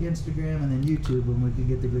Facebook, Instagram, and then YouTube when we could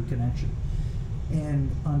get the good connection.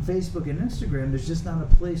 And on Facebook and Instagram, there's just not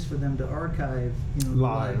a place for them to archive, you know, the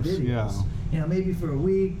live Lives, videos. yeah. You know, maybe for a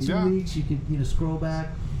week, 2 Yeah. weeks, you could, you know, scroll back.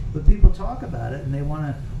 But people talk about it, and they want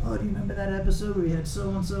to. Oh, do you remember that episode where you had so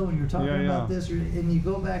and so, and you're talking Yeah, about yeah. this, and you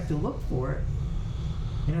go back to look for it,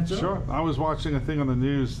 and it's Sure. over. I was watching a thing on the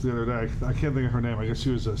news the other day. I can't think of her name. I guess she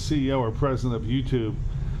was a CEO or president of YouTube.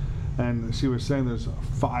 And she was saying there's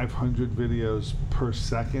 500 videos per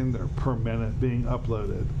second or per minute being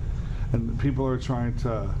uploaded. And people are trying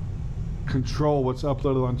to control what's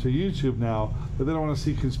uploaded onto YouTube now, that they don't want to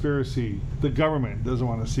see conspiracy. The government doesn't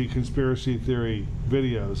want to see conspiracy theory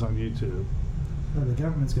videos on YouTube. Oh, the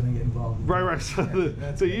government's going to get involved. Right. So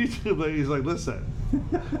Yeah, the YouTube lady's like, listen,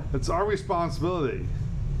 it's our responsibility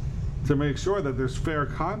to make sure that there's fair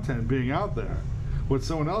content being out there. What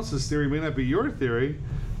someone else's theory may not be your theory,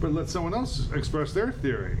 but let someone else express their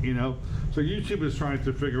theory, you know? So YouTube is trying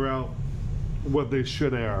to figure out what they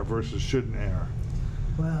should air versus shouldn't air.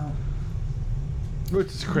 Well, which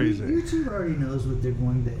is crazy. YouTube already knows what they're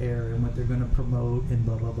going to air and what they're going to promote and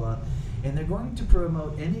blah, blah, blah. And they're going to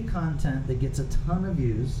promote any content that gets a ton of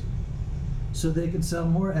views so they can sell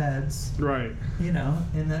more ads. Right. You know,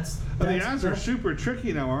 and that's the ads are super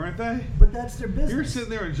tricky now, aren't they? But that's their business. You're sitting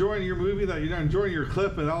there enjoying your movie, that you're not enjoying your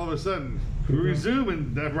clip, and all of a sudden, you resume,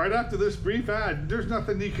 and right after this brief ad, there's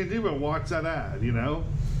nothing you can do but watch that ad, you know?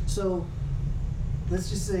 So, let's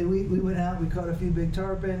just say we went out, we caught a few big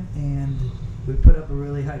tarpon, and we put up a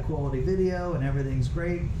really high quality video, and everything's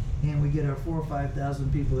great, and we get our 4,000 or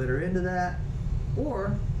 5,000 people that are into that.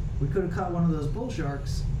 Or, we could have caught one of those bull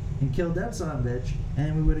sharks and killed that son of a bitch,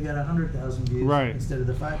 and we would have got 100,000 views instead of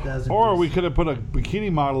the 5,000 Or views. we could have put a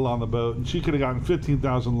bikini model on the boat, and she could have gotten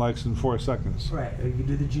 15,000 likes in 4 seconds. Right, or you could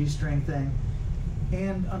do the G-string thing.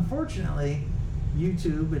 And unfortunately,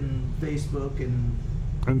 YouTube and Facebook and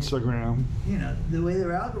Instagram. You know, the way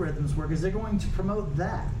their algorithms work is they're going to promote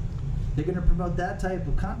that. They're going to promote that type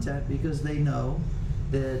of content because they know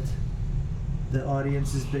that the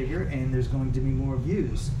audience is bigger and there's going to be more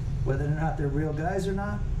views. Whether or not they're real guys or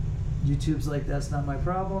not, YouTube's like, that's not my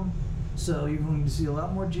problem. So you're going to see a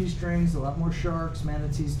lot more G-strings, a lot more sharks,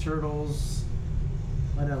 manatees, turtles,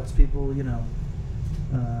 what else? People, you know,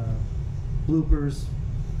 bloopers,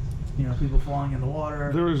 you know, people falling in the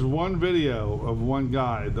water. There was one video of one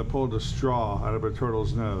guy that pulled a straw out of a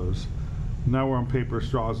turtle's nose. Now we're on paper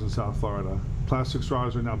straws in South Florida. Plastic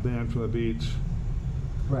straws are now banned from the beach.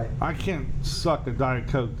 Right. I can't suck a Diet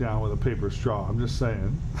Coke down with a paper straw. I'm just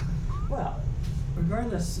saying. Well,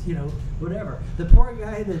 regardless, you know, whatever. The poor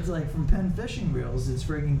guy that's like from Penn Fishing Reels is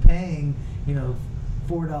frigging paying, you know,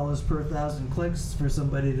 $4 per 1,000 clicks for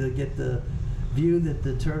somebody to get the view that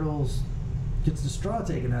the turtles gets the straw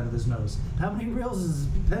taken out of his nose. How many reels is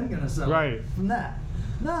Penn going to sell from that?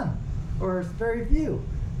 None. Or very few.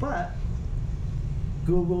 But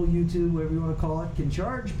Google, YouTube, whatever you want to call it, can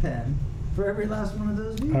charge Penn for every last one of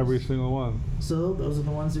those views. Every single one. So those are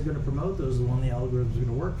the ones they're going to promote. Those are the ones the algorithms are going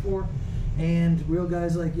to work for. And real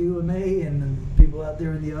guys like you and me and people out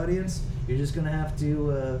there in the audience, you're just going to have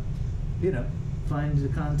to, you know, find the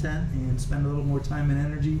content and spend a little more time and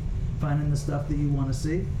energy finding the stuff that you want to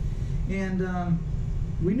see. And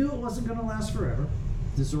we knew it wasn't going to last forever.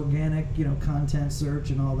 This organic, you know, content search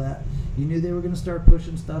and all that. You knew they were going to start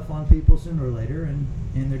pushing stuff on people sooner or later, and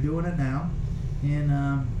they're doing it now.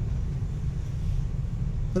 And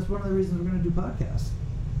that's one of the reasons we're going to do podcasts.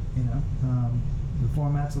 You know, the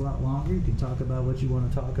format's a lot longer. You can talk about what you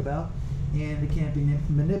want to talk about, and it can't be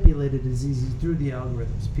manipulated as easy through the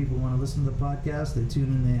algorithms. People want to listen to the podcast, they tune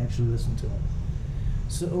in, they actually listen to it.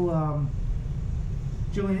 So,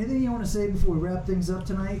 Julian, anything you want to say before we wrap things up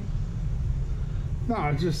tonight? No,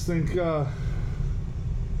 I just think what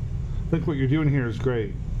you're doing here is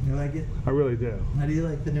great. You like it? I really do. How do you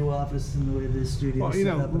like the new office and the way the studio's you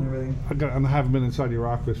set know, up and everything? I haven't been inside your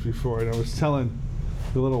office before, and I was telling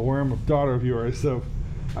the little worm of daughter of yours, so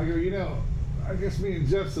I go, you know, I guess me and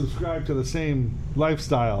Jeff subscribe to the same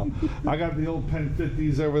lifestyle. I got the old Pen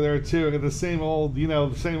 50s over there too. I got the same old, you know,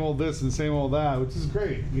 the same old this and same old that, which is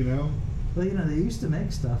great, you know. Well, you know, they used to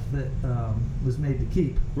make stuff that was made to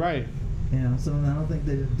keep. Right. You know, so I don't think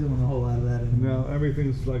they're doing a whole lot of that anymore. No,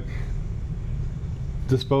 everything's like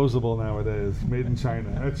disposable nowadays. Made in China.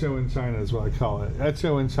 Echo in China is what I call it.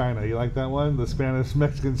 Echo in China. You like that one? The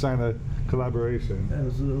Spanish-Mexican-China collaboration.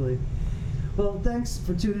 Absolutely. Well, thanks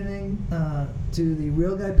for tuning in to the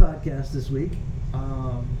Real Guy Podcast this week.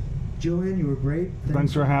 Julian, you were great.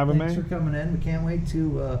 Thanks for having me. Thanks for coming in. We can't wait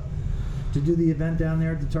to do the event down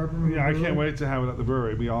there at the Tarpon River. Yeah, I can't wait to have it at the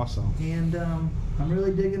brewery. It'd be awesome. And I'm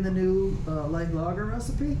really digging the new light lager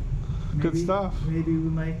recipe. Good stuff. Maybe we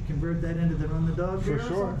might convert that into the Run the Dog beer For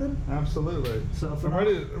sure. or something. Absolutely. So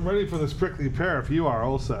I'm ready for this prickly pear if you are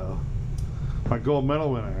also. My gold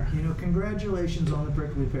medal winner. You know, congratulations on the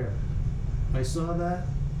prickly pear. I saw that,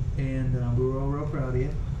 and we were all real proud of you.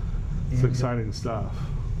 It's And, exciting stuff.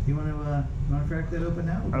 You want to crack that open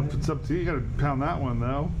now? It's up to you. You got to pound that one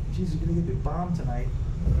though. Jeez, you're gonna get the bomb tonight.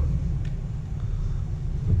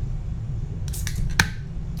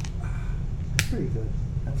 That's pretty good.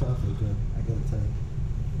 That's awfully good, I gotta tell you.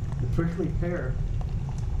 The prickly pear.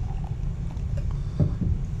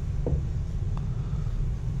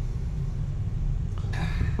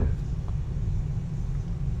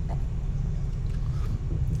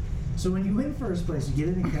 So when you win first place, you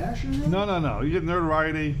get any cash or anything? No. You get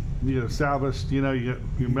notoriety. You get established. You get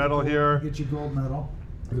your medal here. You get your gold medal.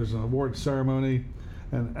 There's an award ceremony,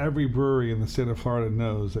 and every brewery in the state of Florida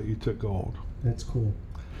knows that you took gold. That's cool.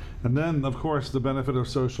 And then, of course, the benefit of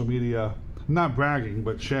social media, not bragging,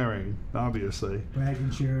 but sharing, obviously. Bragging,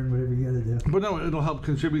 sharing, whatever you got to do. But no, it'll help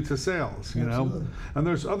contribute to sales, you Absolutely. know? And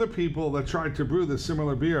there's other people that tried to brew this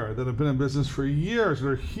similar beer that have been in business for years.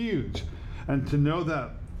 They're huge. And to know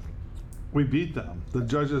that we beat them, the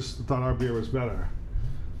judges thought our beer was better.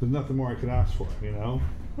 There's nothing more I could ask for, you know?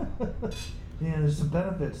 Yeah, there's some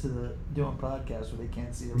benefits to doing podcasts where they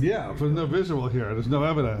can't see everything. Yeah, there's no visual here. There's no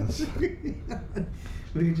evidence.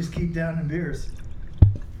 We can just keep downing beers.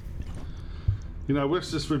 You know, I wish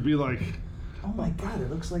this would be like, Oh my God, it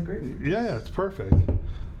looks like gravy. yeah, it's perfect.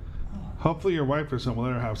 Hopefully your wife or someone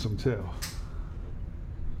will let her have some too.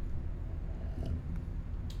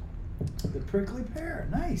 The prickly pear,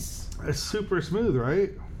 nice. It's super smooth,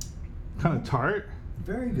 right? Kind of tart.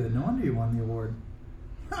 Very good. No wonder you won the award.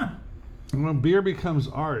 Huh. And when beer becomes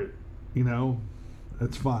art, you know,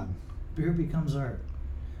 it's fun. Beer becomes art.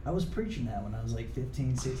 I was preaching that when I was like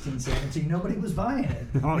 15, 16, 17. Nobody was buying it.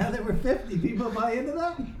 Oh. Now that we're 50, people buy into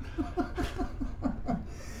that?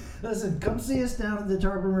 Listen, come see us down at the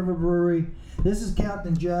Tarpon River Brewery. This is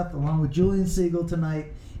Captain Jeff along with Julian Siegel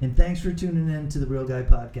tonight. And thanks for tuning in to the Real Guy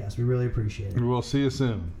Podcast. We really appreciate it. We'll see you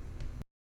soon.